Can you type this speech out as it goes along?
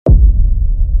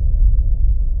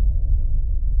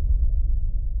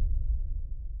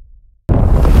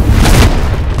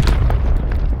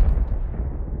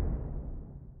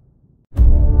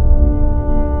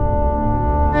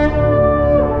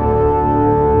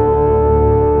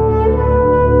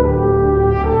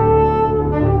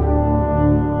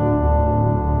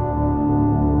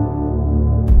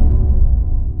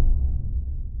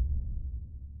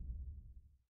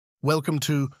Welcome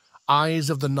to Eyes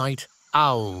of the Night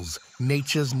Owls,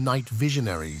 Nature's Night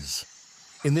Visionaries.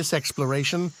 In this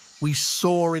exploration, we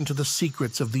soar into the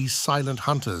secrets of these silent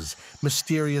hunters,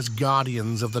 mysterious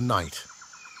guardians of the night.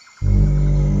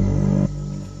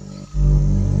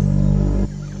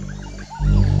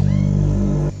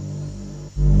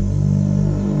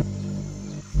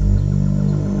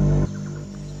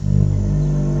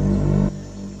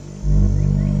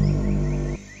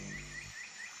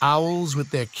 Owls,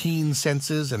 with their keen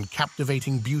senses and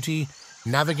captivating beauty,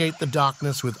 navigate the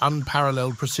darkness with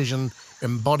unparalleled precision,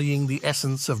 embodying the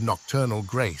essence of nocturnal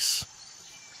grace.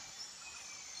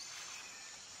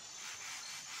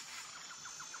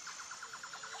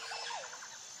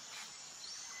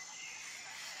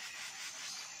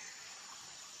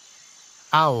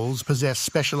 Owls possess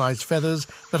specialized feathers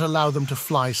that allow them to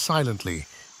fly silently,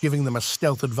 giving them a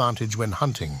stealth advantage when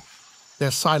hunting. Their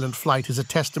silent flight is a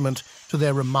testament to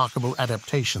their remarkable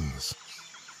adaptations.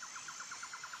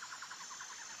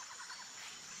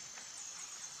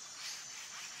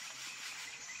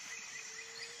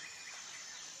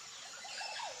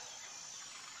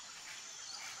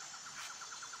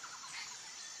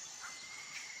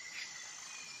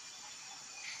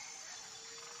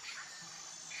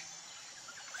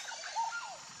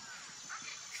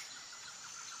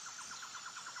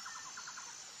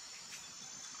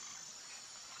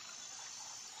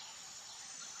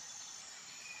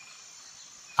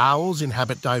 Owls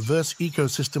inhabit diverse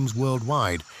ecosystems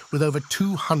worldwide, with over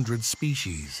 200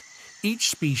 species. Each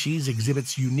species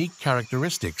exhibits unique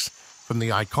characteristics, from the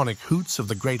iconic hoots of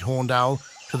the great horned owl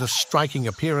to the striking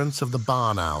appearance of the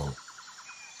barn owl.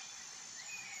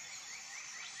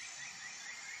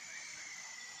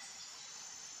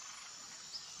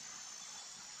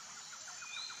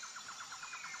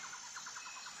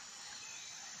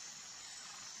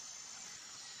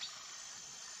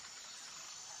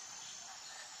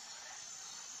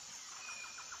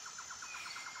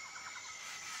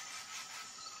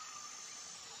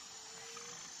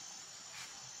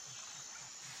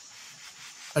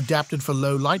 Adapted for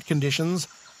low light conditions,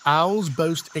 owls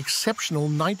boast exceptional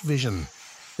night vision.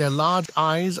 Their large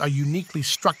eyes are uniquely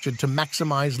structured to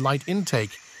maximize light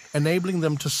intake, enabling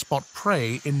them to spot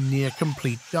prey in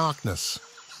near-complete darkness.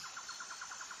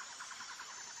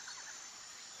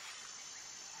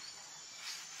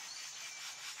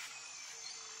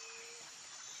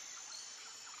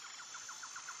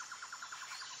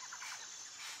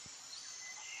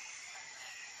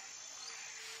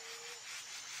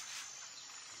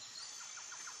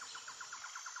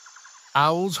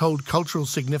 Owls hold cultural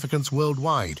significance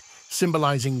worldwide,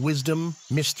 symbolizing wisdom,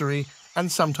 mystery,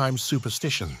 and sometimes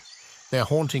superstition. Their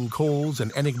haunting calls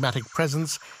and enigmatic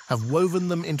presence have woven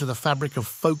them into the fabric of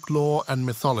folklore and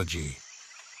mythology.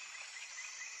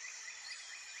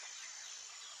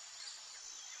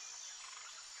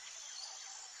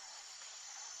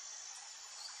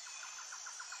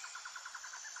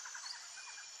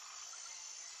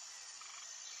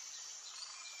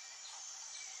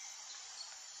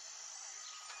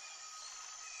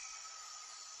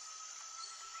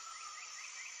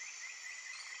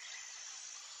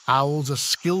 Owls are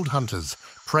skilled hunters,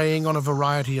 preying on a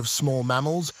variety of small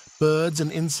mammals, birds, and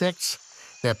insects.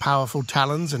 Their powerful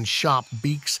talons and sharp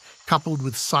beaks, coupled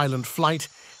with silent flight,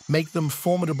 make them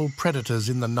formidable predators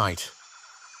in the night.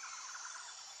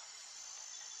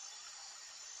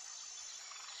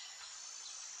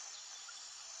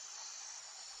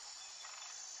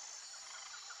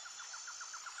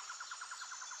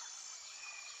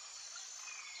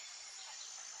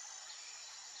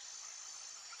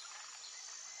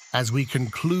 As we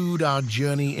conclude our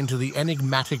journey into the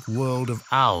enigmatic world of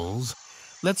owls,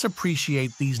 let's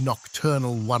appreciate these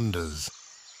nocturnal wonders.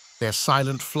 Their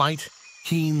silent flight,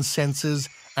 keen senses,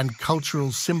 and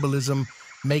cultural symbolism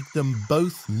make them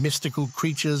both mystical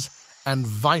creatures and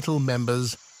vital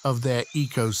members of their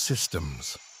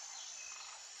ecosystems.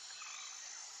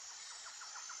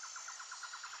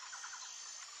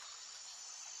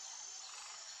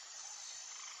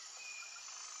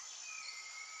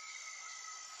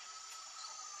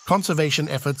 Conservation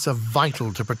efforts are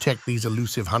vital to protect these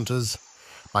elusive hunters.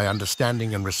 By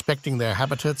understanding and respecting their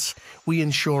habitats, we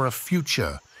ensure a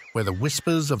future where the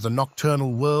whispers of the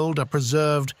nocturnal world are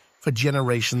preserved for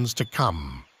generations to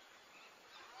come.